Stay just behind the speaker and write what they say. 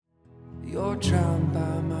You're drowned by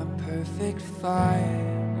my perfect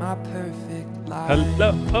fire, my perfect life.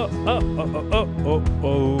 Hello.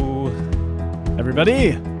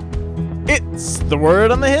 Everybody, it's The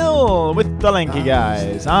Word on the Hill with the Lanky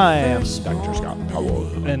Guys. I am Dr. Scott Powell.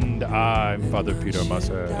 And I'm Father Peter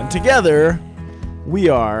Musser. And together, we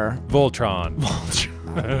are... Voltron.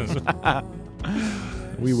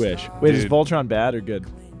 We wish. Wait, is Dude. Voltron bad or good?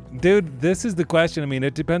 Dude, this is the question. I mean,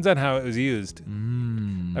 it depends on how it was used.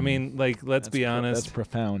 I mean, like, let's be honest. That's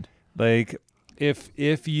profound. Like,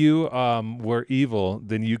 if you were evil,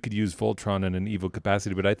 then you could use Voltron in an evil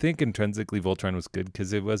capacity. But I think intrinsically Voltron was good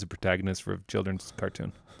because it was a protagonist for a children's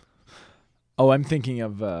cartoon. Oh, I'm thinking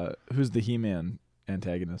of who's the He-Man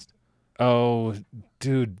antagonist? Oh,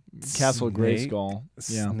 dude. Castle Snake? Grayskull.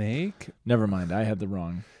 Yeah. Snake? Never mind. I had the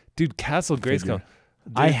wrong. Dude, Castle Grayskull. Figure.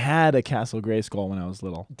 I had a Castle Grayskull when I was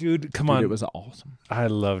little. Dude, come Dude, on. it was awesome. I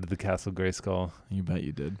loved the Castle Grayskull. You bet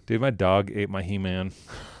you did. Dude, my dog ate my He-Man.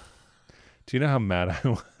 Do you know how mad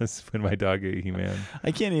I was when my dog ate He-Man?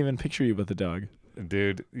 I can't even picture you with a dog.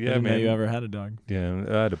 Dude, I yeah, didn't know man. you ever had a dog. Yeah,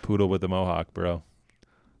 I had a poodle with a mohawk, bro.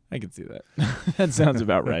 I can see that. That sounds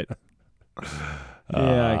about right.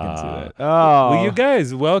 Yeah, I can see that. Oh, Well, you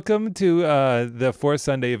guys, welcome to the fourth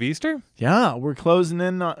Sunday of Easter. yeah, we're closing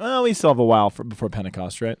in. Well, we still have a while before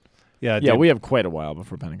Pentecost, right? Yeah, Yeah, dude. we have quite a while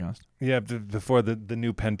before Pentecost. Yeah, before the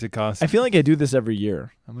new Pentecost. I feel like I do this every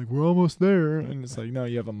year. I'm like, we're almost there, and it's like, no,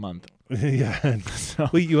 you have a month. Yeah. So,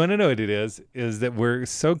 Well, you want to know what it is? Is that we're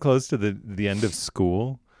so close to the end of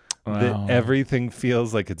school Wow. that everything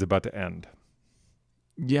feels like it's about to end.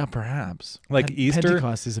 yeah, perhaps. Like Easter?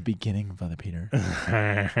 Pentecost is a beginning, Father Peter.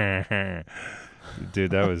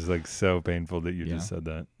 Dude, that was like so painful that you Yeah. just said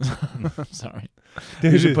that. I'm sorry.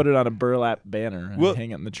 Dude, We should put it on a burlap banner and Well-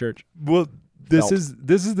 hang it in the church. Well, this Felt.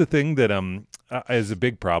 is the thing that is a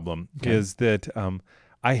big problem. Okay. Is that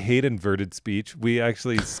I hate inverted speech. We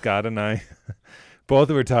actually Scott and I both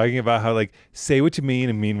were talking about how like say what you mean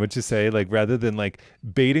and mean what you say, like rather than like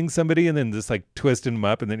baiting somebody and then just like twisting them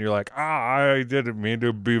up and then you're like, I didn't mean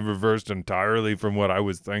to be reversed entirely from what I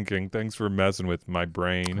was thinking. Thanks for messing with my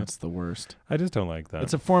brain. That's the worst. I just don't like that.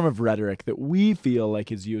 It's a form of rhetoric that we feel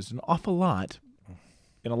like is used an awful lot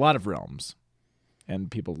in a lot of realms,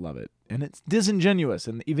 and people love it. And it's disingenuous,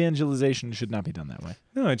 and evangelization should not be done that way.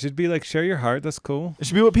 No, it should be like share your heart. That's cool. It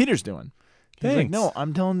should be what Peter's doing. He's like, Thanks. no,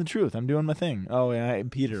 I'm telling the truth. I'm doing my thing. Oh, yeah,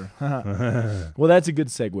 Peter. Well, that's a good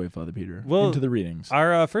segue, Father Peter, Well, into the readings.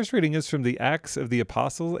 Our first reading is from the Acts of the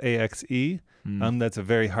Apostle, AXE. That's a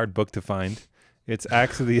very hard book to find. It's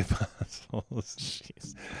Acts of the Apostles.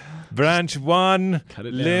 Jeez. Branch 1, Cut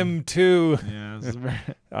it down. Limb 2. Yeah, this is very...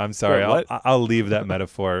 I'm sorry. Wait, I'll leave that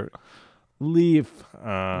metaphor. Leave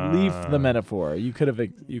Uh, the metaphor. You could have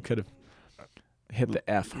hit the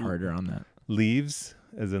F harder on that. Leaves,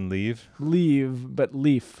 as in leave. Leave, but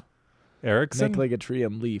leaf. Erickson? Make like a tree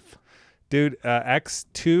and leaf. Dude, Acts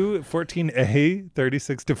 2, 14a,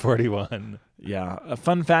 36 to 41. Yeah. A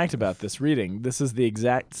fun fact about this reading: this is the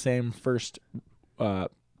exact same first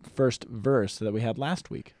verse that we had last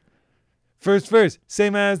week. First verse,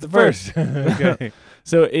 same as the first. Okay.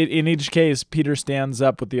 So in each case, Peter stands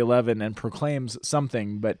up with the 11 and proclaims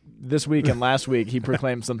something, but this week and last week he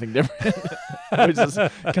proclaimed something different, which is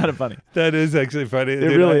kind of funny. That is actually funny.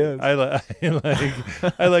 It really is.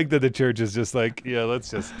 I like that the church is just like, yeah,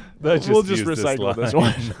 let's We'll just use this recycle this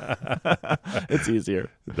one. It's easier.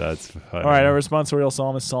 That's funny. All right, our responsorial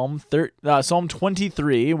psalm is Psalm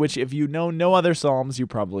 23, which if you know no other psalms, you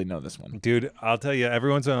probably know this one. Dude, I'll tell you, every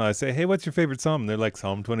once in a while I say, hey, what's your favorite psalm? And they're like,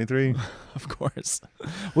 Psalm 23. Of course.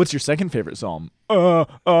 What's your second favorite psalm?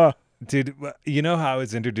 Dude, you know how I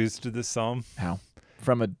was introduced to this psalm? How?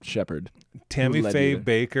 From a shepherd. Tammy led Faye you to-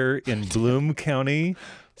 Baker in Bloom County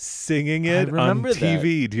singing I it on remember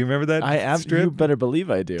TV. Do you remember that strip? You better believe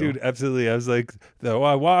I do. Dude, absolutely. I was like, though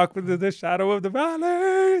I walk within the shadow of the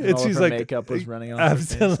valley. And all of she's her like, makeup was running off her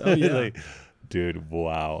face. absolutely. Oh, yeah. Dude,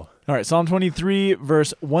 wow. All right, Psalm 23,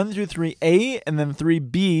 verse 1 through 3a, and then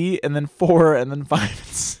 3b, and then 4, and then 5 and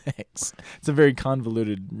 6. It's a very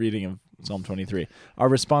convoluted reading of Psalm 23. Our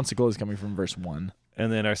responsicle is coming from verse 1.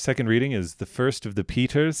 And then our second reading is the first of the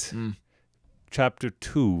Peters, chapter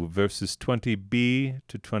 2, verses 20b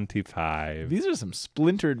to 25. These are some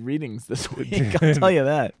splintered readings this week, I'll tell you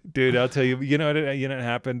that. Dude, I'll tell you, you know what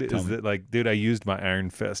happened Tell is me. that like, dude, I used my iron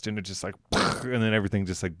fist and it just like, and then everything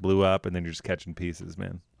just like blew up and then you're just catching pieces,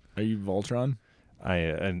 man. Are you Voltron?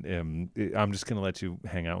 I'm just gonna let you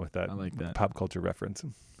hang out with that. I like that. Pop culture reference.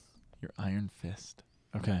 Your iron fist.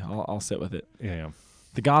 Okay, I'll sit with it. Yeah.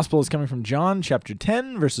 The gospel is coming from John chapter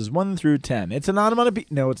 10, verses 1 through 10. It's an onomatopoeia.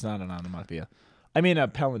 No, it's not an onomatopoeia. I mean a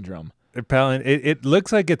palindrome. It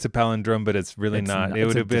looks like it's a palindrome, but it's really It's not. not. It It's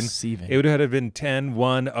would a have been. deceiving. It would have been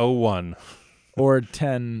 10-1-0-1. Or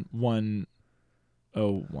 10-1-0-1.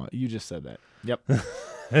 You just said that. Yep.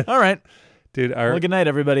 All right. Dude, Well, good night,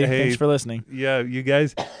 everybody. Hey. Thanks for listening. yeah, you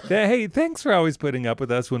guys. Hey, thanks for always putting up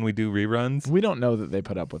with us when we do reruns. We don't know that they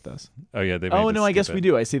put up with us. Oh yeah, they. Oh, made no, us I guess skip we it.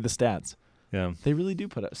 do. I see the stats. Yeah, They really do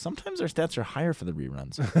put up. Sometimes our stats are higher for the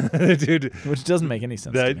reruns, dude. which doesn't make any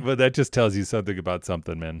sense to me. But that just tells you something about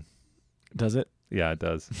something, man. Does it? Yeah, it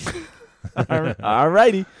does. All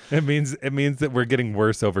righty. It means that we're getting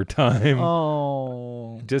worse over time.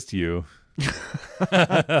 Oh. Just you.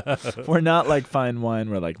 We're not like fine wine.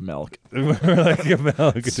 We're like milk. We're like a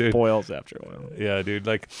milk, dude. Spoils after a while. Yeah, dude.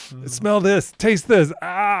 Like, smell this, taste this.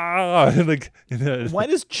 Ah, like. Why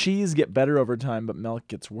does cheese get better over time, but milk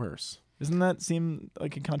gets worse? Doesn't that seem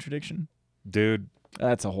like a contradiction? Dude,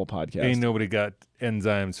 That's a whole podcast. ain't nobody got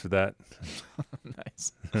enzymes for that.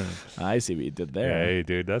 Nice. I see what you did there. Hey,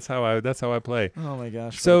 dude, that's how I play. Oh my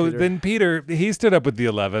gosh. So Peter. then Peter, he stood up with the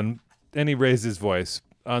 11 and he raised his voice.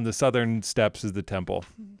 On the southern steps is the temple.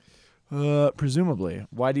 Presumably.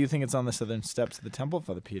 Why do you think it's on the southern steps of the temple,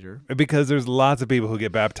 Father Peter? Because there's lots of people who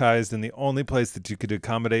get baptized, and the only place that you could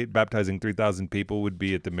accommodate baptizing 3,000 people would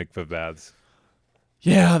be at the mikveh baths.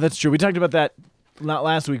 Yeah, that's true. We talked about that not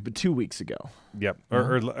last week, but 2 weeks ago. Yep,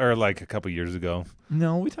 or like a couple years ago.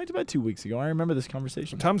 No, we talked about 2 weeks ago. I remember this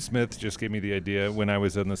conversation. Tom Smith just gave me the idea when I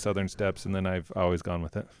was on the southern steps, and then I've always gone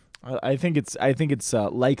with it. I think it's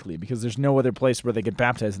likely because there's no other place where they could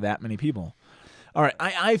baptize that many people. All right,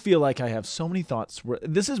 I feel like I have so many thoughts.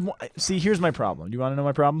 See, here's my problem. Do you want to know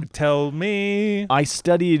my problem? Tell me. I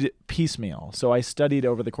studied piecemeal. So I studied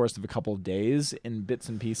over the course of a couple of days in bits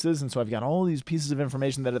and pieces. And so I've got all these pieces of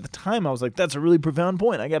information that at the time I was like, that's a really profound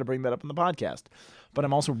point. I got to bring that up in the podcast. But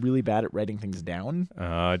I'm also really bad at writing things down.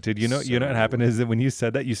 Dude, you know what happened is that when you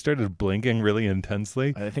said that, you started blinking really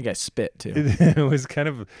intensely. I think I spit too.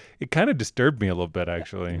 It kind of disturbed me a little bit,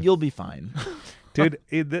 actually. You'll be fine. Dude,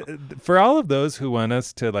 for all of those who want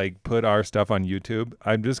us to like put our stuff on YouTube,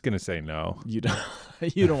 I'm just gonna say no. You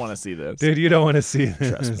don't want to see this. Dude, you don't want to see this.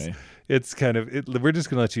 Trust me. It's kind of we're just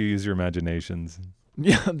gonna let you use your imaginations.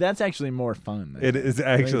 Yeah, that's actually more fun. It is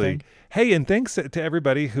actually. Hey, and thanks to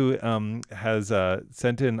everybody who has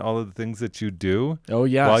sent in all of the things that you do Oh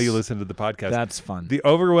yes. while you listen to the podcast. That's fun. The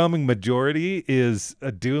overwhelming majority is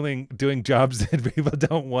doing jobs that people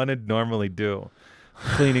don't want to normally do.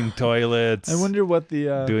 Cleaning toilets. I wonder what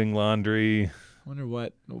the doing laundry. wonder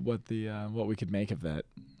what we could make of that.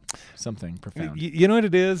 Something profound. You know what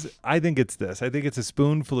it is? I think it's this. I think it's a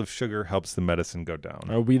spoonful of sugar helps the medicine go down.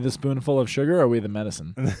 Are we the spoonful of sugar or are we the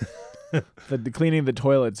medicine? the cleaning the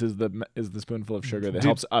toilets is the spoonful of sugar that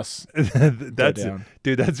helps us That's down.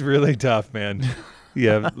 Dude, that's really tough, man.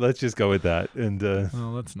 Yeah, let's just go with that. And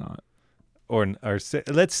Well, let's not.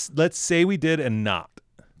 let's say we did and not.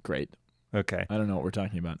 Great. Okay. I don't know what we're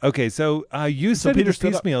talking about. Okay, so you studied Peter this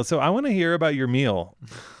stood up. piecemeal, so I want to hear about your meal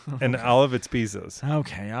and all of its pieces.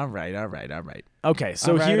 Okay, all right. Okay,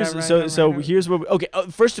 so All right, here's all right, so all so right. here's what. Okay,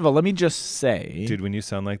 first of all, let me just say, Dude, when you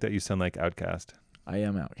sound like that, you sound like Outcast. I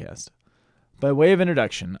am Outcast. By way of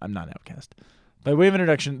introduction, I'm not Outcast. By way of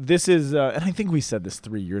introduction, this is, and I think we said this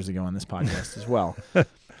 3 years ago on this podcast as well.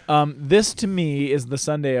 This to me is the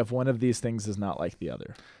Sunday of one of these things is not like the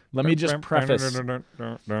other. Let me just preface.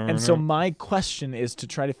 And so my question is to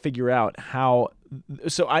try to figure out how.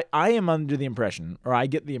 So I am under the impression, or I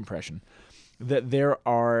get the impression, that there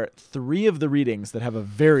are 3 of the readings that have a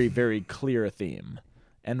very, very clear theme.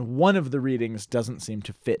 And one of the readings doesn't seem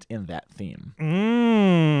to fit in that theme.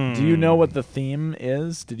 Do you know what the theme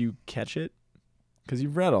is? Did you catch it? Because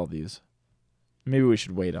you've read all these. Maybe we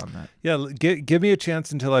should wait on that. Yeah, give me a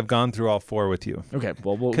chance until I've gone through all 4 with you. Okay,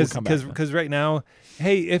 well, we'll come back. Because right now,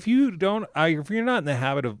 hey, if you're not in the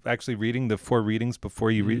habit of actually reading the 4 readings before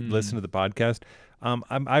you listen to the podcast,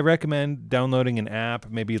 I recommend downloading an app,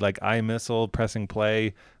 maybe like iMissile, pressing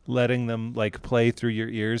play, letting them like play through your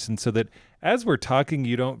ears, and so that as we're talking,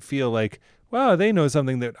 you don't feel like, wow, they know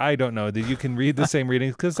something that I don't know. That you can read the same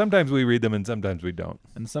readings, because sometimes we read them and sometimes we don't.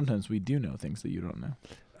 And sometimes we do know things that you don't know.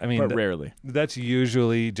 I mean, But rarely. That's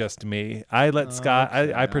usually just me. I let Scott.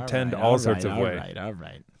 Okay, I pretend all sorts of ways. All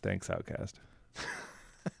right. Thanks, Outcast.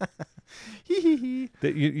 Hee.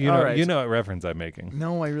 That you All know right. you know what reference I'm making.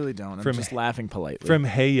 No, I really don't. I'm From- just laughing politely. From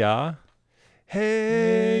Hey Ya.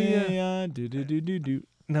 Hey. yeah, do.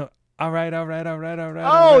 No. All right. Oh, all right.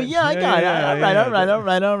 yeah, I got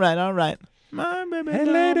it. All right. My baby Hey,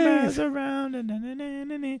 don't ladies. mess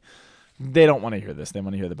around. They don't want to hear this. They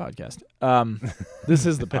want to hear the podcast. This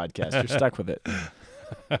is the podcast. You're stuck with it.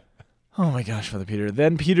 Oh my gosh, Father Peter.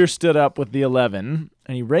 Then Peter stood up with the 11,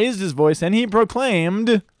 and he raised his voice, and he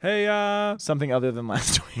proclaimed Hey, something other than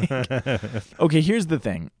last week. Okay, here's the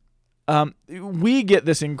thing. We get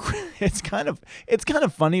this. It's kind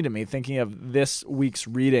of funny to me thinking of this week's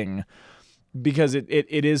reading because it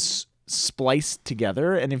is spliced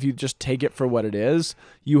together, and if you just take it for what it is,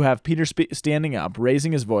 you have Peter standing up,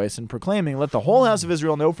 raising his voice, and proclaiming, "Let the whole house of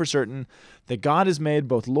Israel know for certain that God has made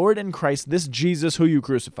both Lord and Christ this Jesus who you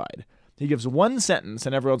crucified." He gives one sentence,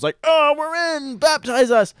 and everyone's like, "Oh, we're in!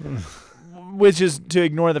 Baptize us!" Which is to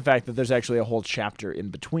ignore the fact that there's actually a whole chapter in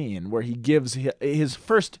between where he gives his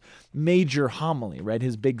first major homily, right?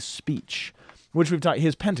 His big speech, which we've talked,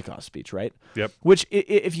 his Pentecost speech, right? Yep. Which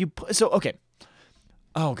okay.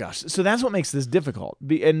 Oh gosh, so that's what makes this difficult.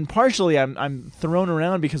 And partially I'm thrown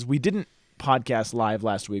around because we didn't podcast live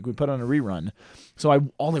last week. We put on a rerun.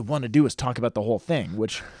 So all I want to do is talk about the whole thing,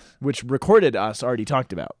 which recorded us already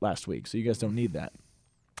talked about last week. So you guys don't need that.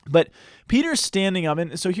 But Peter's standing up,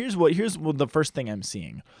 and so here's the first thing I'm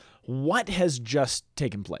seeing. What has just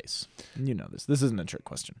taken place? You know this. This isn't a trick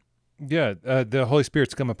question. Yeah, the Holy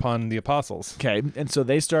Spirit's come upon the apostles. Okay, and so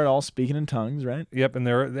they start all speaking in tongues, right? Yep, and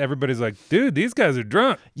everybody's like, dude, these guys are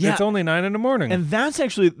drunk. Yeah. It's only 9 a.m. And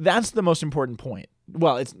that's the most important point.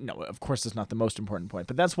 Well, of course it's not the most important point,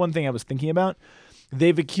 but that's one thing I was thinking about.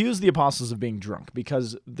 They've accused the apostles of being drunk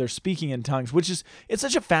because they're speaking in tongues, it's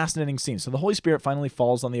such a fascinating scene. So the Holy Spirit finally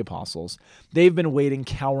falls on the apostles. They've been waiting,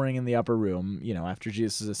 cowering in the upper room, after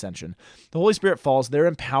Jesus' ascension. The Holy Spirit falls. They're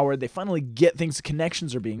empowered. They finally get things.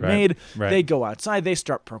 Connections are being made. Right. They go outside. They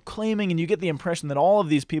start proclaiming, and you get the impression that all of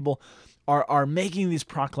these people are making these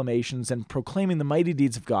proclamations and proclaiming the mighty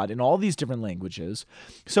deeds of God in all these different languages.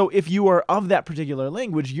 So if you are of that particular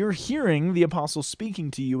language, you're hearing the apostles speaking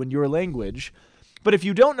to you in your language. But if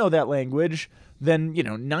you don't know that language, then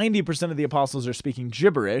 90% of the apostles are speaking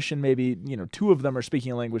gibberish, and maybe 2 of them are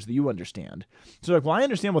speaking a language that you understand. So I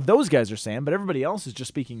understand what those guys are saying, but everybody else is just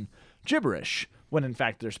speaking gibberish, when in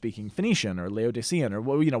fact they're speaking Phoenician or Laodicean or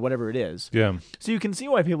whatever it is. Yeah. So you can see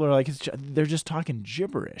why people are like, they're just talking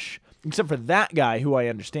gibberish, except for that guy who I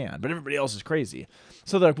understand, but everybody else is crazy.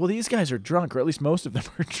 So they're like, well, these guys are drunk, or at least most of them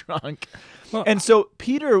are drunk. Well, and so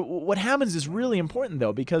Peter, what happens is really important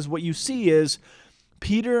though, because what you see is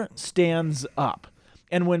Peter stands up.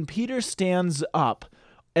 And when Peter stands up,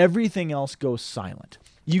 everything else goes silent.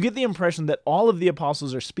 You get the impression that all of the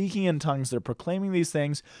apostles are speaking in tongues. They're proclaiming these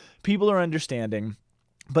things. People are understanding.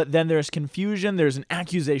 But then there's confusion. There's an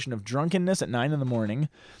accusation of drunkenness at 9 a.m.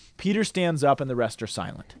 Peter stands up and the rest are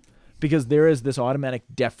silent because there is this automatic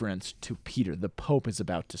deference to Peter. The Pope is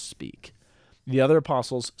about to speak. The other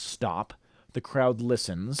apostles stop. The crowd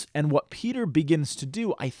listens. And what Peter begins to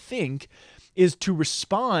do, I think, is to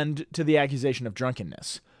respond to the accusation of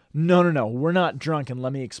drunkenness. No, we're not drunk, and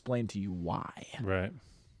let me explain to you why. Right.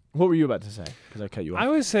 What were you about to say? Because I cut you off. I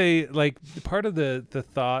would say, part of the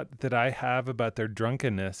thought that I have about their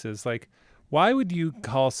drunkenness is, why would you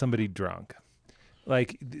call somebody drunk?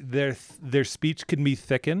 Their speech can be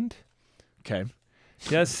thickened. Okay.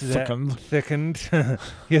 Yes, Thickened. Thickened.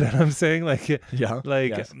 You know what I'm saying? Yeah.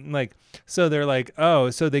 Yes. So they're like, oh,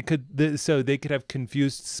 so they could have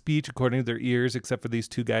confused speech according to their ears, except for these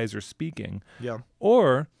 2 guys are speaking. Yeah.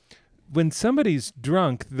 Or when somebody's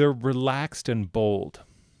drunk, they're relaxed and bold.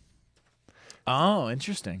 Oh,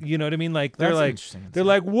 interesting. You know what I mean? They're That's like, interesting. they're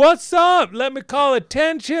like, "What's up? Let me call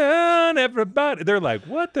attention, everybody." They're like,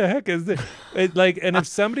 "What the heck is this?" And if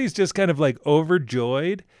somebody's just kind of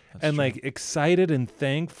overjoyed and excited and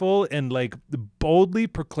thankful and boldly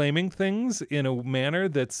proclaiming things in a manner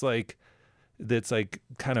that's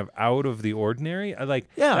kind of out of the ordinary,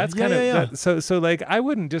 that's kind of so I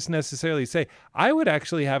wouldn't just necessarily say. I would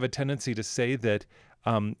actually have a tendency to say that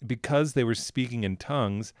because they were speaking in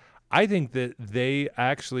tongues, I think that they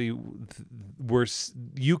actually were.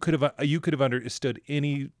 You could have understood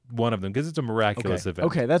any one of them because it's a miraculous event.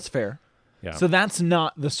 Okay, that's fair. Yeah. So that's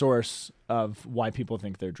not the source of why people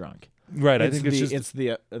think they're drunk. Right. I think it's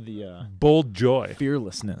the bold joy,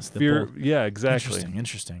 fearlessness. Fear. Yeah. Exactly.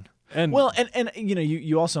 Interesting. And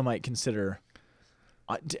you also might consider.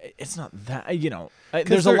 It's not that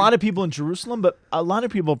there's a lot of people in Jerusalem, but a lot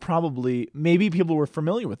of people maybe people were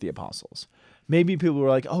familiar with the apostles. Maybe people were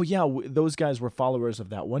like, oh, yeah, those guys were followers of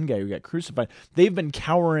that one guy who got crucified. They've been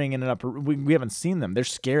cowering in an upper room. We haven't seen them. They're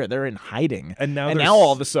scared. They're in hiding. And now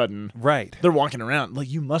all of a sudden, they're walking around.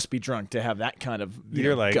 You must be drunk to have that kind of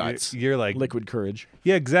guts. You're like liquid courage.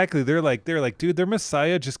 Yeah, exactly. They're like, dude, their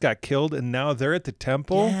Messiah just got killed, and now they're at the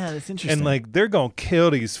temple. Yeah, that's interesting. And they're going to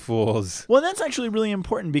kill these fools. Well, that's actually really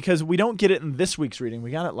important because we don't get it in this week's reading.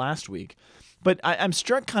 We got it last week. But I'm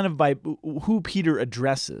struck kind of by who Peter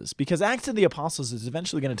addresses, because Acts of the Apostles is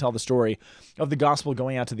eventually going to tell the story of the gospel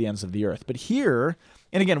going out to the ends of the earth. But here,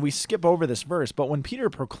 and again, we skip over this verse, but when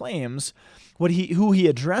Peter proclaims who he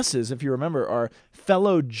addresses, if you remember, are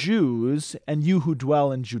fellow Jews and you who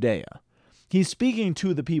dwell in Judea. He's speaking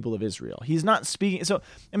to the people of Israel. He's not speaking. So,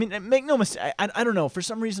 I mean, make no mistake. I don't know. For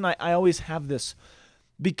some reason, I always have this,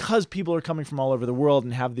 because people are coming from all over the world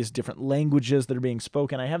and have these different languages that are being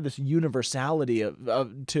spoken, I have this universality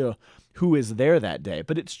to who is there that day.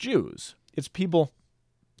 But it's Jews. It's people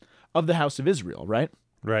of the house of Israel, right?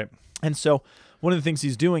 Right. And so one of the things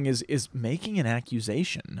he's doing is making an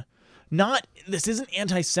accusation. This isn't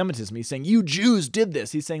anti-Semitism. He's saying, you Jews did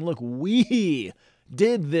this. He's saying, look, we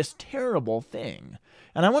did this terrible thing.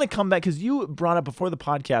 And I want to come back, because you brought up before the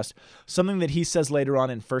podcast something that he says later on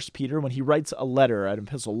in 1 Peter when he writes a letter, an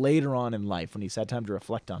epistle later on in life, when he's had time to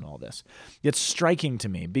reflect on all this. It's striking to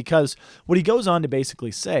me, because what he goes on to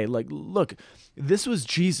basically say, like, look, this was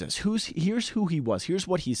Jesus. Here's who he was. Here's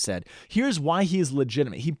what he said. Here's why he is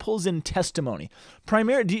legitimate. He pulls in testimony.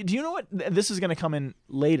 Do you know what? This is going to come in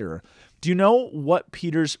later. Do you know what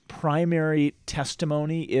Peter's primary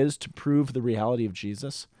testimony is to prove the reality of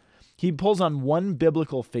Jesus? He pulls on one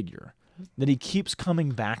biblical figure that he keeps coming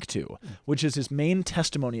back to, which is his main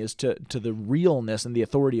testimony as to the realness and the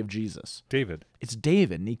authority of Jesus. David. It's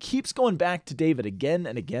David, and he keeps going back to David again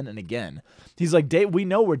and again and again. He's like, we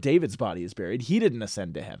know where David's body is buried. He didn't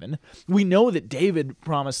ascend to heaven. We know that David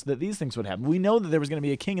promised that these things would happen. We know that there was going to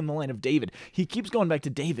be a king in the line of David. He keeps going back to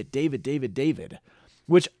David,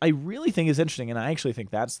 which I really think is interesting, and I actually think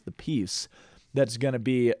that's the piece that's going to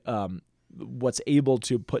be what's able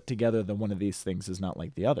to put together that one of these things is not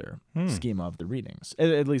like the other schema of the readings.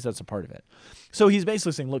 At least that's a part of it. So he's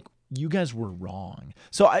basically saying, look, you guys were wrong.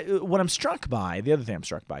 So the other thing I'm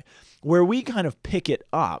struck by, where we kind of pick it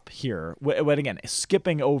up here, when again,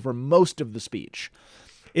 skipping over most of the speech,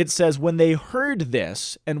 it says, when they heard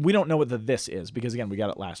this, and we don't know what the this is, because again, we got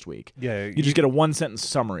it last week. Yeah. You just get a one-sentence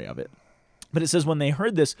summary of it. But it says, when they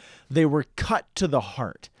heard this, they were cut to the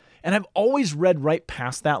heart. And I've always read right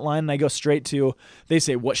past that line, and I go straight to, they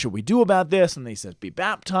say, what should we do about this? And they says, be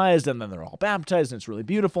baptized, and then they're all baptized, and it's really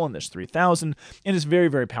beautiful, and there's 3,000, and it's very,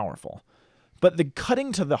 very powerful. But the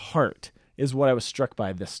cutting to the heart is what I was struck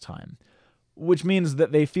by this time, which means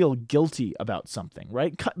that they feel guilty about something,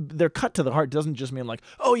 right? They're cut to the heart doesn't just mean like,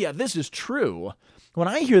 oh yeah, this is true. When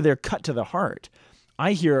I hear they're cut to the heart,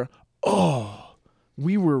 I hear, oh,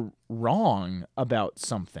 we were wrong about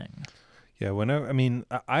something. Yeah,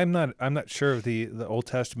 I'm not sure of the Old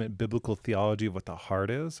Testament biblical theology of what the heart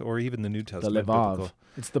is, or even the New Testament the Levav. biblical.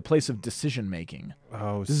 It's the place of decision making.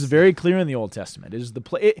 Oh, this is very clear in the Old Testament. It is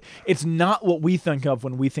the it's not what we think of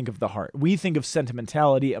when we think of the heart. We think of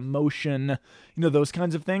sentimentality, emotion, those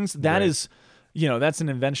kinds of things. That is, that's an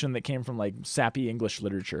invention that came from like sappy English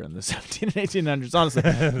literature in the 1700s and 1800s. Honestly,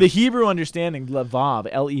 the Hebrew understanding,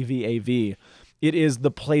 Levav, Levav. It is the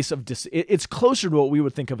place of it's closer to what we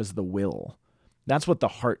would think of as the will. That's what the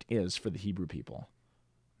heart is for the Hebrew people,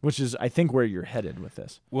 which is, I think, where you're headed with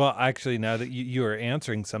this. Well, actually, now that you are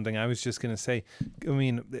answering something, I was just going to say,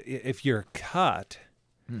 if you're cut,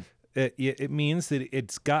 it means that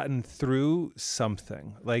it's gotten through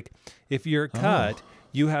something. Like, if you're cut,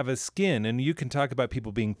 you have a skin, and you can talk about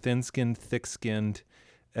people being thin-skinned, thick-skinned,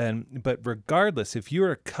 but regardless, if you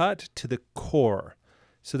are cut to the core.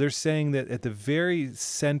 So they're saying that at the very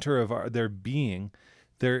center of their being,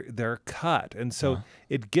 they're cut, and so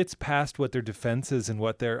it gets past what their defense is and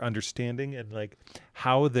what their understanding and like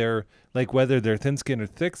how they're like whether they're thin-skinned or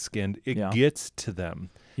thick-skinned. It gets to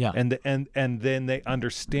them, and then they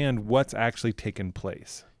understand what's actually taken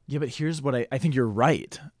place. Yeah, but here's what I think you're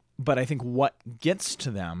right. But I think what gets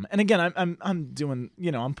to them, and again, I'm doing,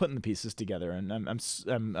 I'm putting the pieces together, and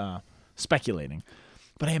I'm speculating,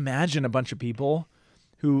 but I imagine a bunch of people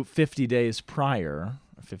who 53 days prior,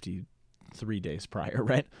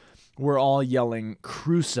 right, were all yelling,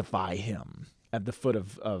 crucify him, at the foot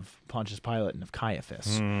of Pontius Pilate and of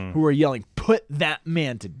Caiaphas, who were yelling, put that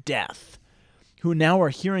man to death, who now are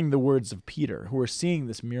hearing the words of Peter, who are seeing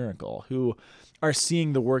this miracle, who are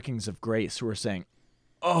seeing the workings of grace, who are saying,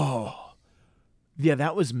 oh, yeah,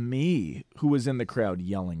 that was me who was in the crowd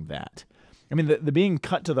yelling that. I mean, the being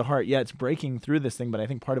cut to the heart, it's breaking through this thing, but I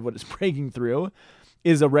think part of what it's breaking through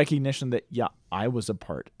is a recognition that, I was a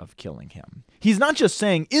part of killing him. He's not just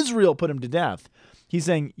saying Israel put him to death. He's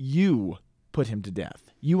saying you put him to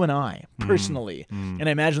death. You and I, personally. And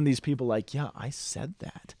I imagine these people like, I said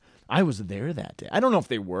that. I was there that day. I don't know if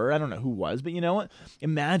they were. I don't know who was. But you know what?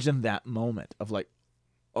 Imagine that moment of like,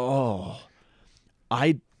 oh,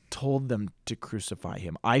 I told them to crucify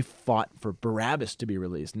him. I fought for Barabbas to be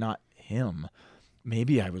released, not him.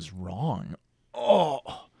 Maybe I was wrong.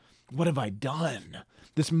 Oh, what have I done?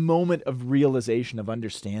 This moment of realization, of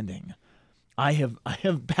understanding. I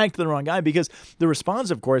have backed the wrong guy, because the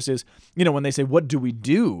response, of course, is, when they say, what do we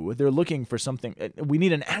do? They're looking for something. We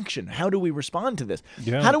need an action. How do we respond to this?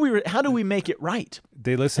 Yeah. How do we make it right?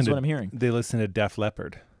 That's what I'm hearing. They listen to Def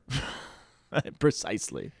Leppard.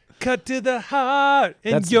 Precisely. Cut to the heart,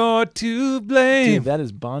 and you're to blame. Dude, that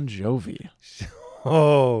is Bon Jovi.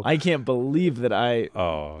 Oh, I can't believe that I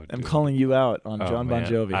am dude. calling you out on John Bon Man.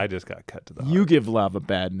 Jovi. I just got cut to the heart. You give love a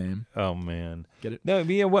bad name. Oh man, Get it? No,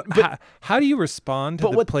 Mia. How do you respond to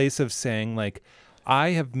the place of saying, like, I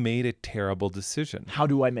have made a terrible decision? How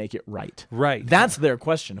do I make it right? Right. That's their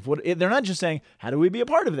question. They're not just saying, how do we be a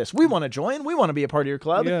part of this? We want to join. We want to be a part of your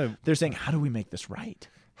club. Yeah. They're saying, how do we make this right?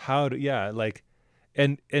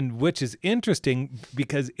 And which is interesting,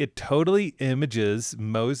 because it totally images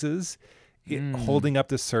Moses holding up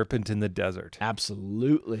the serpent in the desert.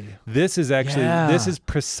 Absolutely. This is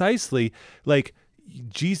precisely like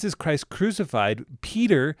Jesus Christ crucified.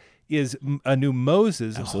 Peter is a new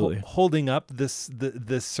Moses holding up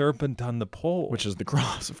the serpent on the pole, Which is the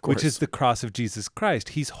cross, of course. which is the cross of Jesus Christ.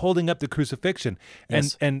 He's holding up the crucifixion.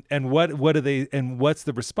 Yes. And what do they, and what's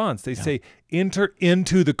the response? They say, enter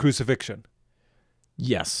into the crucifixion.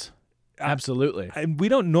 Yes, absolutely. And we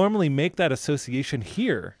don't normally make that association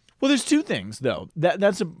here. Well, there's two things, though.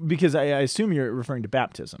 Because I assume you're referring to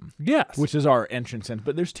baptism. Yes. Which is our entrance in.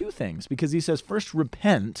 But there's two things, because he says, first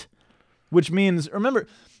repent, which means, remember,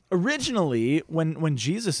 originally, when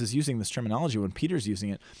Jesus is using this terminology, when Peter's using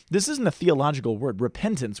it, this isn't a theological word.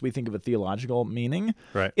 Repentance, we think of a theological meaning.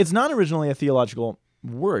 Right. It's not originally a theological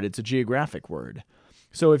word. It's a geographic word.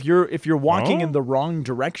 So if you're walking in the wrong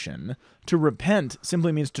direction, to repent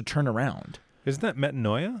simply means to turn around. Isn't that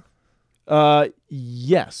metanoia?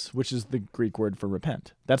 Yes, which is the Greek word for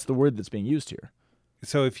repent. That's the word that's being used here.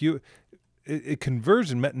 So if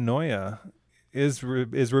conversion, metanoia, is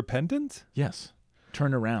repentance? Yes.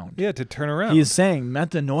 Turn around. Yeah, to turn around. He is saying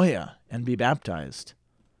metanoia and be baptized.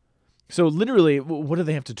 So literally, what do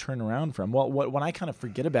they have to turn around from? Well, what I kind of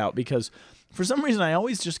forget about, because for some reason I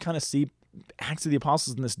always just kind of see Acts of the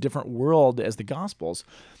Apostles in this different world as the Gospels.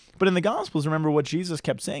 But in the Gospels, remember what Jesus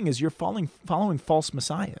kept saying is you're following false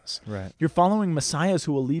messiahs. Right. You're following messiahs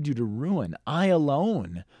who will lead you to ruin. I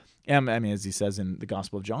alone am, as he says in the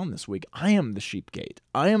Gospel of John this week, I am the sheep gate.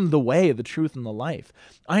 I am the way, the truth, and the life.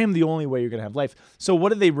 I am the only way you're going to have life. So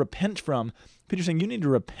what do they repent from? Peter's saying you need to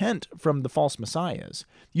repent from the false messiahs.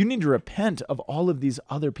 You need to repent of all of these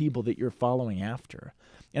other people that you're following after,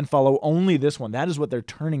 and follow only this one. That is what they're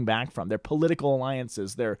turning back from. Their political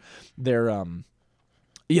alliances, their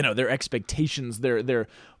expectations, their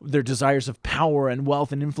desires of power and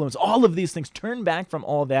wealth and influence, all of these things. Turn back from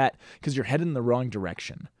all that, because you're headed in the wrong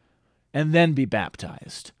direction. And then be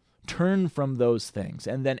baptized. Turn from those things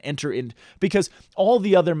and then enter in, because all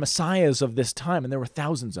the other messiahs of this time, and there were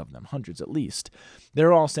thousands of them, hundreds at least,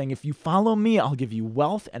 they're all saying, if you follow me, I'll give you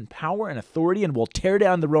wealth and power and authority, and we'll tear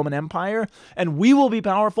down the Roman Empire, and we will be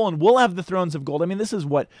powerful, and we'll have the thrones of gold. I mean, this is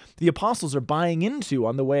what the apostles are buying into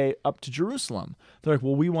on the way up to Jerusalem. They're like,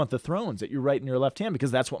 well, we want the thrones at your right and your left hand,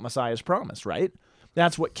 because that's what Messiah's promised, right?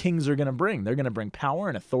 That's what kings are going to bring. They're going to bring power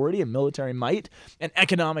and authority and military might and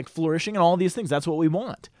economic flourishing and all these things. That's what we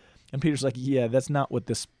want. And Peter's like, yeah, that's not what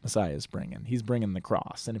this Messiah is bringing. He's bringing the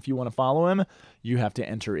cross. And if you want to follow him, you have to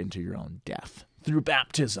enter into your own death through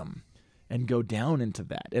baptism and go down into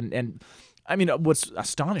that. And I mean, what's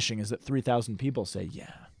astonishing is that 3,000 people say,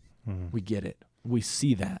 yeah, we get it. We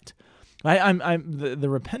see that. The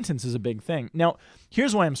repentance is a big thing. Now,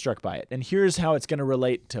 here's why I'm struck by it. And here's how it's going to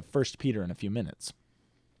relate to 1 Peter in a few minutes.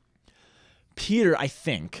 Peter, I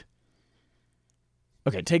think,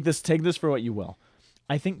 okay, take this for what you will.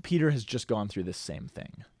 I think Peter has just gone through this same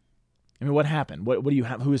thing. I mean, what happened? What do you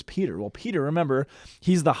have? Who is Peter? Well, Peter, remember,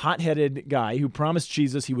 he's the hot-headed guy who promised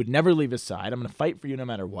Jesus he would never leave his side. I'm going to fight for you no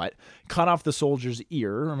matter what. Cut off the soldier's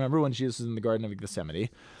ear. Remember when Jesus is in the Garden of Gethsemane?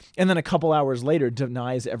 And then a couple hours later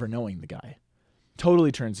denies ever knowing the guy.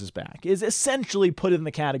 Totally turns his back. Is essentially put in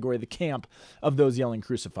the category, the camp of those yelling,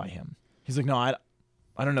 crucify him. He's like, no, I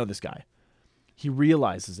don't know this guy. He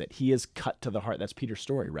realizes it. He is cut to the heart. That's Peter's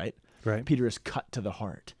story, right? Right. Peter is cut to the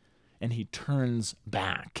heart, and he turns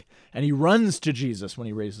back, and he runs to Jesus when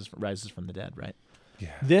he rises from the dead, right?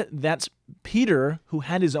 Yeah. That's Peter, who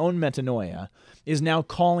had his own metanoia, is now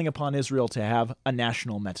calling upon Israel to have a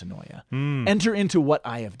national metanoia. Enter into what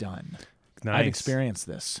I have done. Nice. I've experienced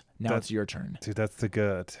this. Now it's your turn. Dude, that's the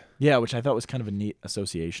good. Yeah, which I thought was kind of a neat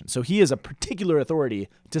association. So he is a particular authority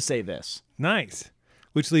to say this. Nice.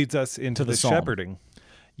 Which leads us into the the psalm. shepherding.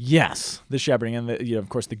 Yes, the shepherding, and of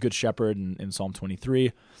course, the good shepherd in Psalm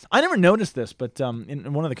 23. I never noticed this, but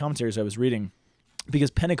in one of the commentaries I was reading, because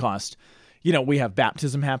Pentecost, we have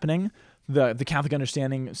baptism happening. The Catholic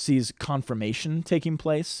understanding sees confirmation taking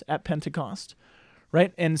place at Pentecost,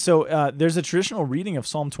 right? And so there's a traditional reading of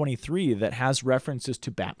Psalm 23 that has references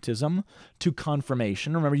to baptism, to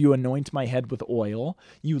confirmation. Remember, you anoint my head with oil.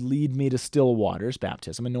 You lead me to still waters,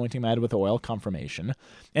 baptism, anointing my head with oil, confirmation.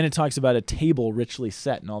 And it talks about a table richly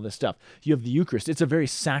set and all this stuff. You have the Eucharist. It's a very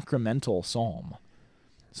sacramental psalm.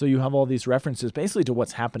 So you have all these references basically to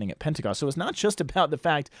what's happening at Pentecost. So it's not just about the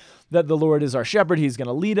fact that the Lord is our shepherd. He's going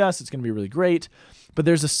to lead us. It's going to be really great. But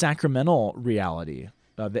there's a sacramental reality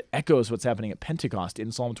that echoes what's happening at Pentecost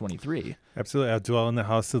in Psalm 23. Absolutely. I'll dwell in the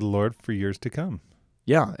house of the Lord for years to come.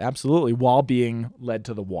 Yeah, absolutely. While being led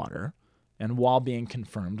to the water and while being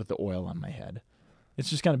confirmed with the oil on my head. It's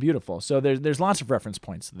just kind of beautiful. So there's lots of reference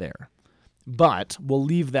points there. But we'll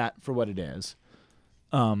leave that for what it is.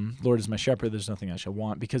 Lord is my shepherd, there's nothing I shall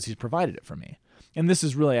want, because he's provided it for me. And this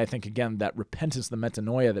is really, I think, again, that repentance, the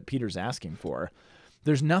metanoia that Peter's asking for.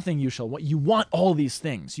 There's nothing you shall want. You want all these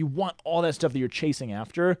things. You want all that stuff that you're chasing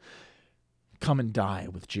after. Come and die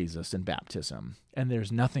with Jesus in baptism. And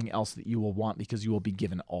there's nothing else that you will want because you will be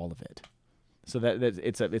given all of it. So that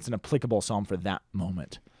it's an applicable psalm for that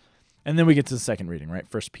moment. And then we get to the second reading,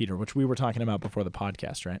 right? 1 Peter, which we were talking about before the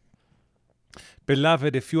podcast, right?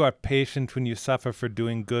 Beloved, if you are patient when you suffer for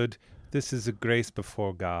doing good, this is a grace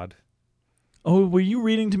before God. Oh, were you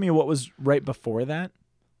reading to me what was right before that?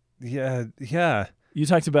 Yeah. You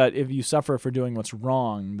talked about if you suffer for doing what's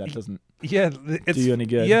wrong, that doesn't Yeah, it's, do you any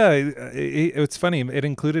good. Yeah, it's funny. It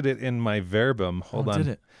included it in my verbum. Hold on. Did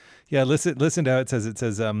it? Yeah, listen to how it says. It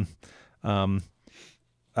says,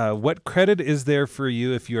 what credit is there for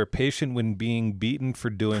you if you are patient when being beaten for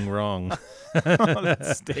doing wrong?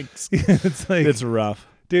 That stinks. It's like, It's rough.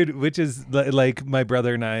 dude, which is like my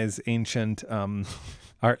brother and I's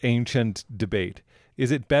our ancient debate. Is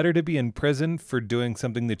it better to be in prison for doing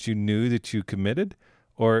something that you knew that you committed,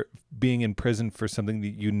 or being in prison for something that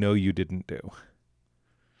you know you didn't do?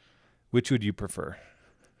 Which would you prefer?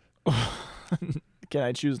 Can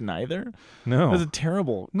I choose neither? No. That's a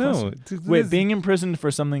terrible No. question. Wait, being imprisoned for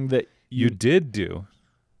something that you did do.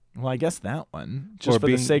 Well, I guess that one, just Or for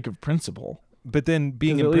the sake of principle. But then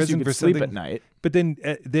being 'Cause in at least you prison could for sleep something. at night. But then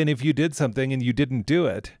if you did something and you didn't do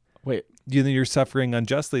it, Wait, you're suffering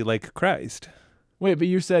unjustly like Christ. but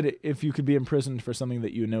you said if you could be imprisoned for something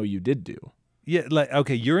that you know you did do. Yeah, like,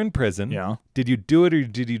 okay, you're in prison. Yeah. Did you do it or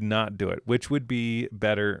did you not do it? Which would be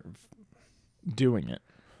better? Doing it.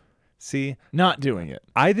 See, Not doing it.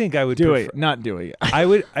 I think I would Doing prefer- it. Not doing it. I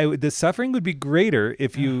would. The suffering would be greater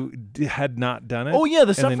if you had not done it. Oh, yeah, the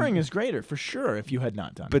and then- suffering is greater, for sure, if you had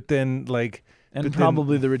not done it. But then, like, And but then-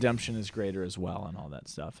 probably the redemption is greater as well and all that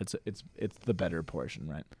stuff. It's the better portion,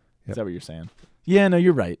 right? Yep. Is that what you're saying? Yeah, no,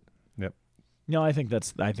 you're right. Yep. No, I think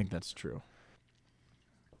that's true.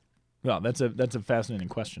 Well, that's a fascinating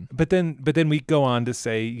question. But then we go on to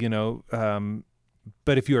say,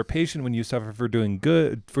 but if you are patient when you suffer for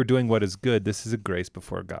doing what is good, this is a grace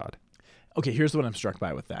before God. Okay, here's what I'm struck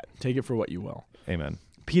by with that. Take it for what you will. Amen.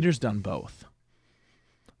 Peter's done both,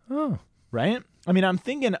 Oh, right? I mean, I'm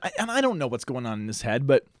thinking, and I don't know what's going on in his head,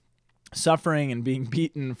 but suffering and being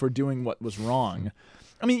beaten for doing what was wrong.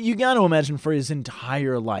 I mean, you got to imagine for his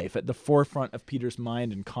entire life, at the forefront of Peter's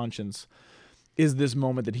mind and conscience is this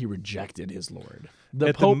moment that he rejected his Lord.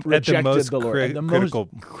 The Pope rejected the Lord at the most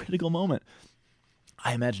critical moment.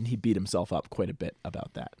 I imagine he beat himself up quite a bit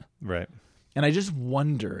about that. right. And I just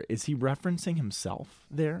wonder, is he referencing himself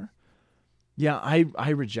there? Yeah, I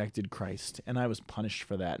rejected Christ, and I was punished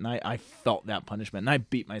for that, and I felt that punishment, and I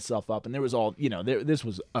beat myself up, and there was all, this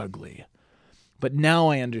was ugly. But now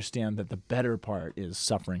I understand that the better part is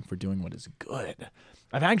suffering for doing what is good.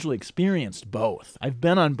 I've actually experienced both. I've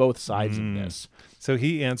been on both sides of this. So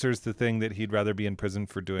he answers the thing that he'd rather be in prison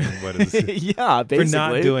for doing what is Yeah, basically. for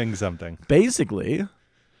not doing something. Basically.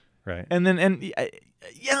 Right. And then,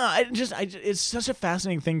 it's such a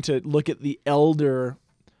fascinating thing to look at the elder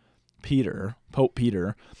Peter, Pope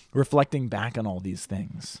Peter, reflecting back on all these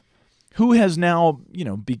things, who has now,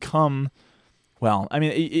 become, well, I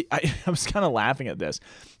mean, I was kind of laughing at this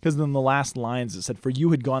because in the last lines it said, "For you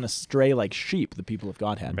had gone astray like sheep, the people of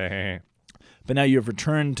God had. But now you have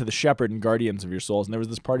returned to the shepherd and guardians of your souls." And there was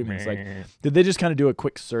this part of me that's like, did they just kind of do a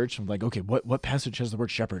quick search of like, okay, what passage has the word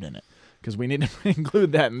shepherd in it? Because we need to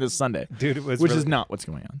include that in this Sunday. Dude, it was which really, is not what's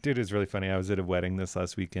going on. Dude, it was really funny. I was at a wedding this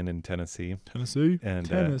last weekend in Tennessee. Tennessee. And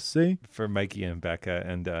Tennessee. for Mikey and Becca,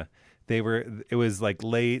 and it was like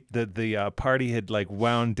late. The party had like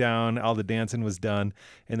wound down. All the dancing was done,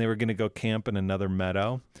 and they were going to go camp in another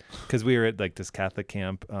meadow because we were at like this Catholic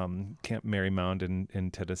camp, Camp Marymount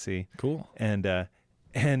in Tennessee. Cool. And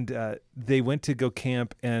they went to go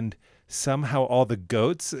camp, and somehow all the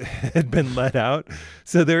goats had been let out.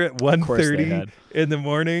 So they're at 1:30 in the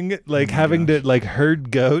morning, like having to like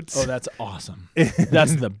herd goats. Oh, that's awesome.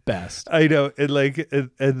 That's the best. I know.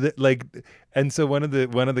 And so one of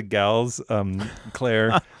the gals,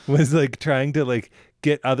 Claire, was like trying to like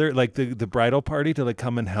get other like the bridal party to like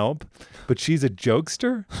come and help, but she's a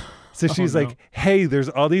jokester. So she's like, "Hey, there's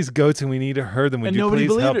all these goats, and we need to herd them. Would and you nobody please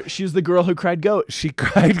believed help?" her. She was the girl who cried goat. She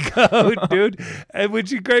cried goat, dude. And when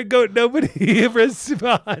she cried goat, nobody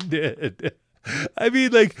responded. I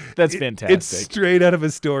mean, like, That's fantastic. It's straight out of a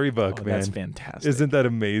storybook, man. That's fantastic. Isn't that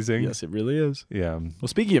amazing? Yes, it really is. Yeah. Well,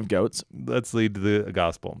 speaking of goats, Let's lead to the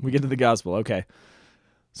gospel. we get to the gospel. Okay.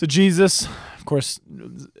 So Jesus, of course,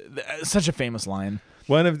 such a famous line.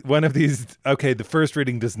 One of these. Okay, the first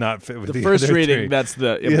reading does not fit with The the first other reading, three. that's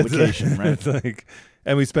the implication, right? It's like,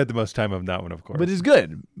 and we spent the most time on that one, of course. But it's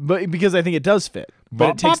good, but because I think it does fit. But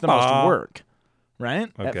it takes the most work, right?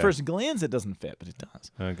 At Okay. first glance, it doesn't fit, but it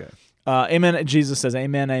does. Okay. Amen. Jesus says,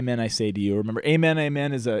 "Amen, amen, I say to you." Remember, amen,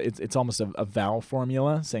 amen is it's almost a vow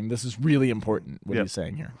formula, saying this is really important. What Yep. he's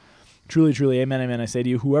saying here. Truly, truly, amen, amen, I say to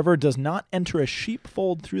you, whoever does not enter a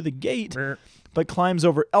sheepfold through the gate, but climbs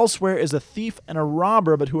over elsewhere is a thief and a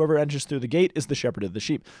robber, but whoever enters through the gate is the shepherd of the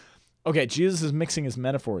sheep. Okay, Jesus is mixing his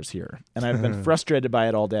metaphors here, and I've been frustrated by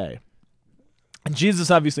it all day. And Jesus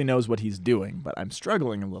obviously knows what he's doing, but I'm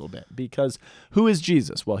struggling a little bit because who is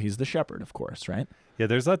Jesus? Well, he's the shepherd, of course, right? Yeah,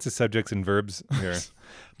 there's lots of subjects and verbs here.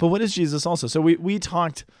 But what is Jesus also? So we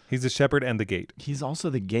talked, He's the shepherd and the gate. he's also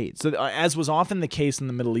the gate. So as was often the case in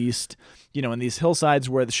the Middle East, in these hillsides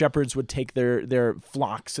where the shepherds would take their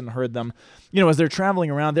flocks and herd them, as they're traveling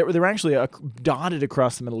around, they were actually dotted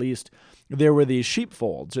across the Middle East. There were these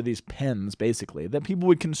sheepfolds, or these pens, basically, that people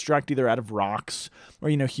would construct either out of rocks or,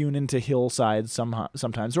 hewn into hillsides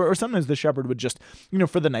sometimes. Or sometimes the shepherd would just,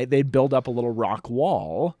 for the night, they'd build up a little rock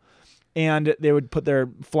wall and they would put their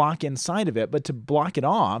flock inside of it. But to block it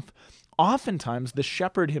off, oftentimes the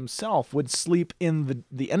shepherd himself would sleep in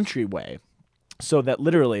the entryway, so that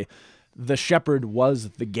literally the shepherd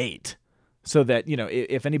was the gate. So that,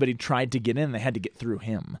 if anybody tried to get in, they had to get through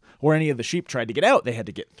him. Or any of the sheep tried to get out, they had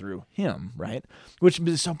to get through him, right? Which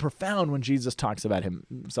is so profound when Jesus talks about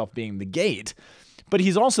himself being the gate. But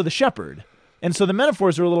he's also the shepherd. And so the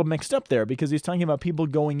metaphors are a little mixed up there because he's talking about people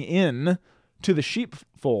going in to the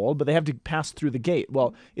sheepfold, but they have to pass through the gate.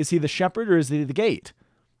 Well, is he the shepherd or is he the gate?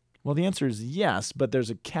 Well, the answer is yes, but there's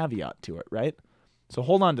a caveat to it, right? So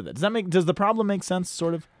hold on to that. Does the problem make sense,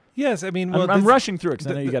 sort of? Yes, I mean, I'm rushing through it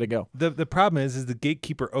because I know you got to go. The problem is the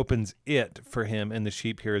gatekeeper opens it for him, and the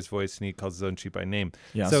sheep hear his voice, and he calls his own sheep by name.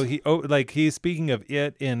 Yes. So he's speaking of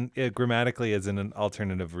it grammatically as in an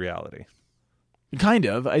alternative reality. Kind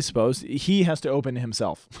of, I suppose. He has to open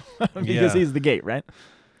himself because Yeah. he's the gate, right?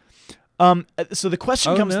 So the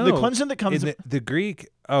question comes. No. The question that comes. In the Greek.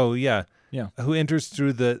 Oh yeah. Yeah. Who enters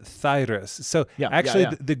through the thyrus. So Yeah, actually,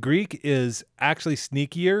 yeah. The Greek is actually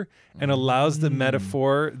sneakier and allows the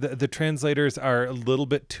metaphor. The translators are a little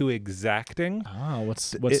bit too exacting.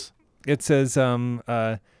 What's It says,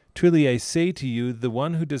 truly I say to you, the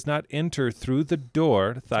one who does not enter through the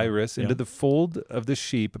door, thyrus, into the fold of the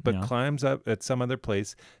sheep, but climbs up at some other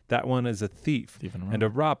place, that one is a thief and a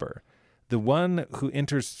robber. The one who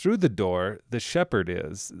enters through the door, the shepherd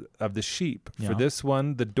is of the sheep. Yeah. For this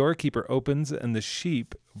one, the doorkeeper opens, and the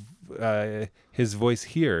sheep, his voice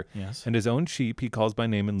hear. Yes. And his own sheep he calls by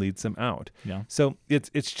name and leads them out. Yeah. So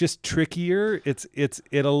it's just trickier. It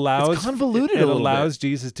allows It's convoluted It a little allows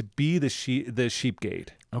Jesus to be the sheep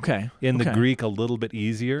gate. Okay. In the Okay. Greek, a little bit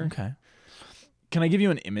easier. Okay. Can I give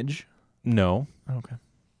you an image? No. Okay.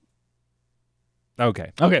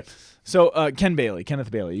 Okay. Okay. So Kenneth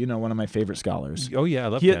Bailey, one of my favorite scholars. Oh yeah, I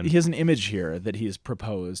love He Ken. has an image here that he's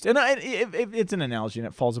proposed, and it's an analogy, and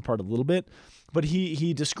it falls apart a little bit. But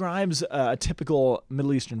he describes a typical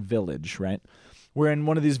Middle Eastern village, right? Where in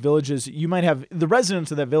one of these villages, you might have the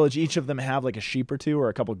residents of that village. Each of them have like a sheep or two or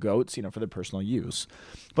a couple goats, for their personal use.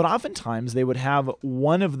 But oftentimes they would have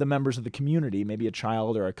one of the members of the community, maybe a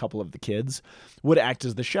child or a couple of the kids, would act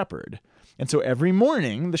as the shepherd. And so every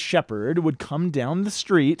morning, the shepherd would come down the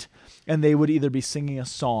street, and they would either be singing a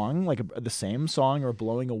song, like the same song, or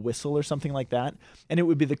blowing a whistle or something like that. And it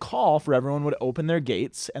would be the call for everyone would open their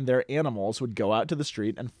gates, and their animals would go out to the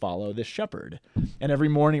street and follow this shepherd. And every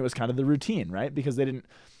morning, it was kind of the routine, right? Because they didn't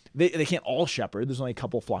they can't all shepherd. There's only a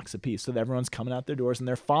couple flocks apiece. So everyone's coming out their doors and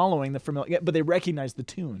they're following the familiar, but they recognize the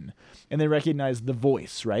tune and they recognize the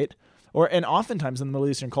voice, right? And oftentimes in the Middle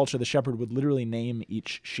Eastern culture, the shepherd would literally name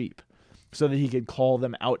each sheep so that he could call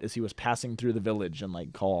them out as he was passing through the village and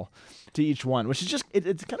like call to each one, which is just,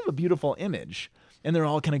 it's kind of a beautiful image. And they're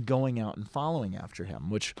all kind of going out and following after him,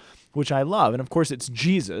 which I love. And of course it's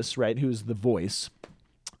Jesus, right? Who's the voice.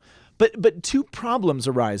 But two problems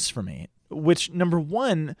arise for me, which number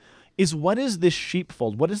one is, what is this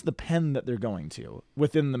sheepfold? What is the pen that they're going to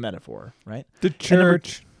within the metaphor, right? The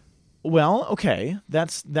church. Well, okay,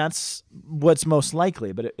 that's what's most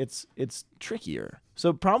likely, but it's trickier.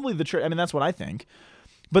 So probably the church. I mean, that's what I think.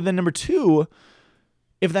 But then number two,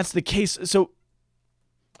 if that's the case, so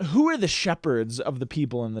who are the shepherds of the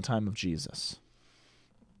people in the time of Jesus?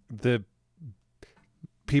 The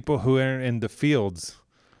people who are in the fields.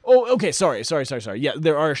 Oh, okay. Sorry. Yeah,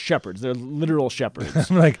 there are shepherds. They're literal shepherds.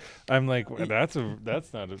 I'm like, well, that's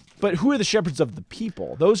not a. But who are the shepherds of the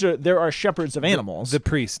people? There are shepherds of animals. The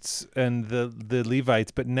priests and the Levites.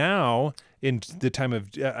 But now, in the time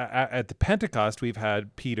of at the Pentecost, we've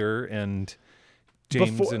had Peter and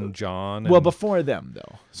James and John. Well, before them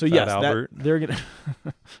though. So Fat yes, Albert. they're gonna.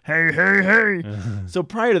 hey. So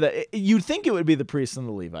prior to that, you'd think it would be the priests and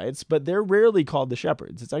the Levites, but they're rarely called the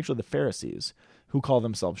shepherds. It's actually the Pharisees who call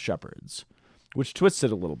themselves shepherds, which twists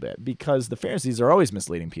it a little bit because the Pharisees are always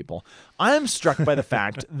misleading people. I'm struck by the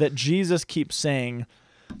fact that Jesus keeps saying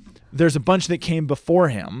there's a bunch that came before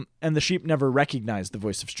him and the sheep never recognized the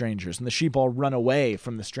voice of strangers and the sheep all run away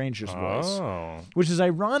from the stranger's voice, which is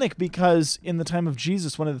ironic because in the time of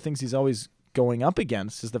Jesus, one of the things he's always going up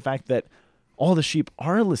against is the fact that all the sheep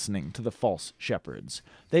are listening to the false shepherds.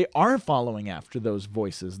 They are following after those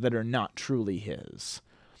voices that are not truly his.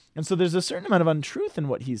 And so there's a certain amount of untruth in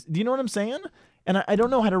what do you know what I'm saying? And I don't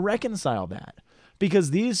know how to reconcile that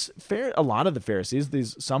because a lot of the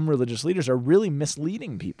Pharisees, some religious leaders are really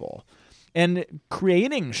misleading people and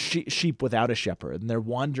creating sheep without a shepherd, and they're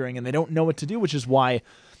wandering and they don't know what to do, which is why,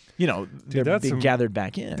 they're being gathered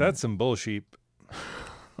back in. That's some bullshit.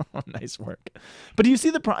 Nice work. But do you see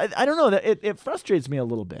I don't know, that it frustrates me a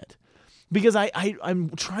little bit because I'm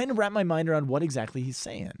trying to wrap my mind around what exactly he's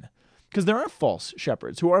saying. Because there are false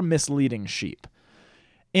shepherds who are misleading sheep.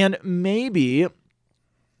 And maybe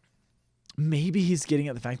he's getting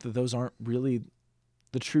at the fact that those aren't really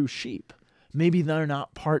the true sheep. Maybe they're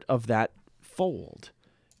not part of that fold.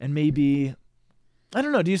 And maybe, I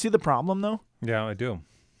don't know, do you see the problem though? Yeah, I do.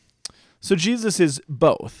 So Jesus is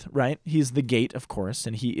both, right? He's the gate, of course,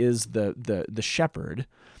 and he is the shepherd.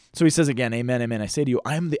 So he says again, amen, amen, I say to you,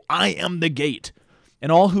 I am the gate.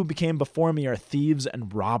 And all who became before me are thieves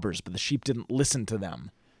and robbers, but the sheep didn't listen to them,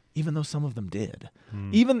 even though some of them did.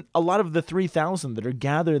 Even a lot of the 3,000 that are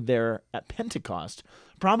gathered there at Pentecost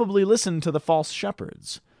probably listened to the false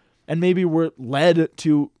shepherds and maybe were led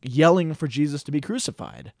to yelling for Jesus to be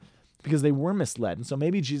crucified because they were misled. And so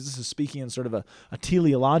maybe Jesus is speaking in sort of a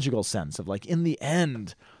teleological sense of like, in the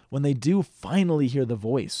end, when they do finally hear the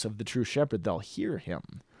voice of the true shepherd, they'll hear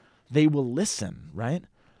him. They will listen, right?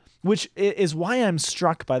 Which is why I'm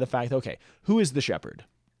struck by the fact, okay, who is the shepherd?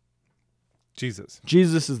 Jesus.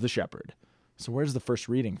 Jesus is the shepherd. So where does the first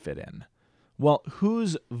reading fit in? Well,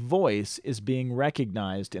 whose voice is being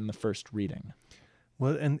recognized in the first reading?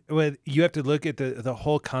 Well, you have to look at the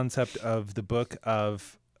whole concept of the book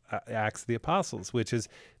of Acts of the Apostles, which is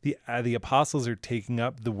the apostles are taking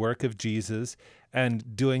up the work of Jesus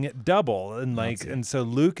and doing it double. And so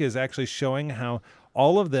Luke is actually showing how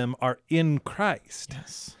all of them are in Christ.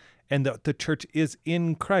 Yes. And the church is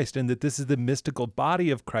in Christ, and that this is the mystical body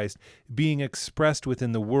of Christ being expressed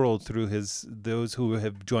within the world through those who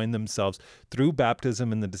have joined themselves through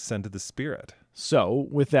baptism and the descent of the Spirit. So,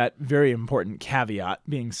 with that very important caveat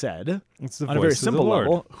being said, It's the on a voice very of the simple Lord.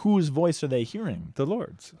 level, whose voice are they hearing? The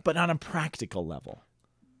Lord's. But on a practical level,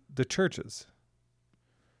 The churches.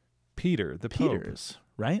 Peter, the Pope. Peter's,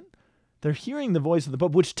 right? They're hearing the voice of the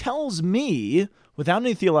Pope, which tells me, without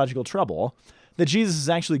any theological trouble, that Jesus has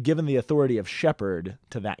actually given the authority of shepherd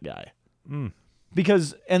to that guy.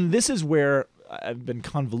 Because, and this is where I've been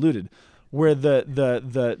convoluted, where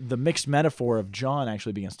the mixed metaphor of John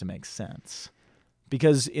actually begins to make sense.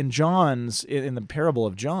 Because in the parable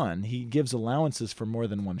of John, he gives allowances for more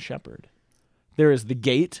than one shepherd. There is the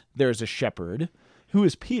gate, there is a shepherd. Who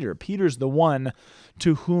is Peter? Peter's the one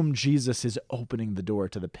to whom Jesus is opening the door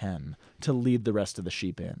to the pen to lead the rest of the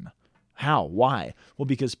sheep in. How? Why? Well,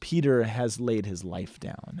 because Peter has laid his life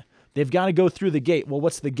down. They've got to go through the gate. Well,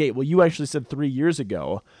 what's the gate? Well, you actually said 3 years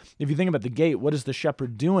ago. If you think about the gate, what is the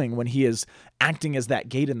shepherd doing when he is acting as that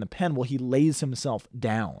gate in the pen? Well, he lays himself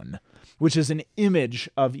down, which is an image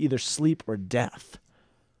of either sleep or death.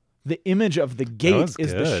 The image of the gate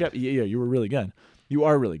is the shepherd. Yeah, you were really good. You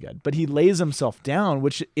are really good. But he lays himself down,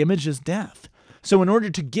 which images death. So in order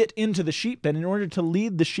to get into the sheep pen, in order to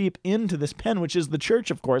lead the sheep into this pen, which is the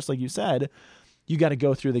church, of course, like you said, you got to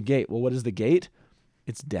go through the gate. Well, what is the gate?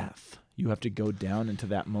 It's death. You have to go down into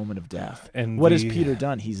that moment of death. And what has Peter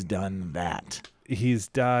done? He's done that. He's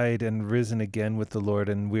died and risen again with the Lord,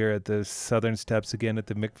 and we're at the southern steps again at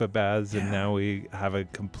the mikveh baths, and now we have a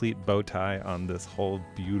complete bow tie on this whole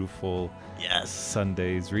beautiful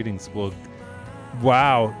Sunday's readings. Well,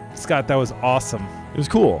 wow, Scott, that was awesome. It was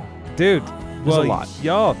cool. Dude, well, a lot.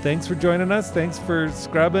 Y'all, thanks for joining us. Thanks for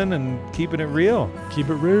scrubbing and keeping it real. Keep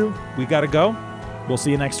it real. We got to go. We'll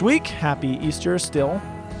see you next week. Happy Easter still.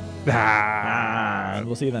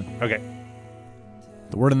 We'll see you then. Okay.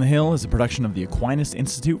 The Word on the Hill is a production of the Aquinas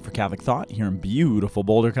Institute for Catholic Thought here in beautiful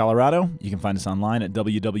Boulder, Colorado. You can find us online at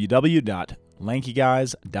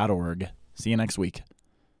www.lankyguys.org. See you next week.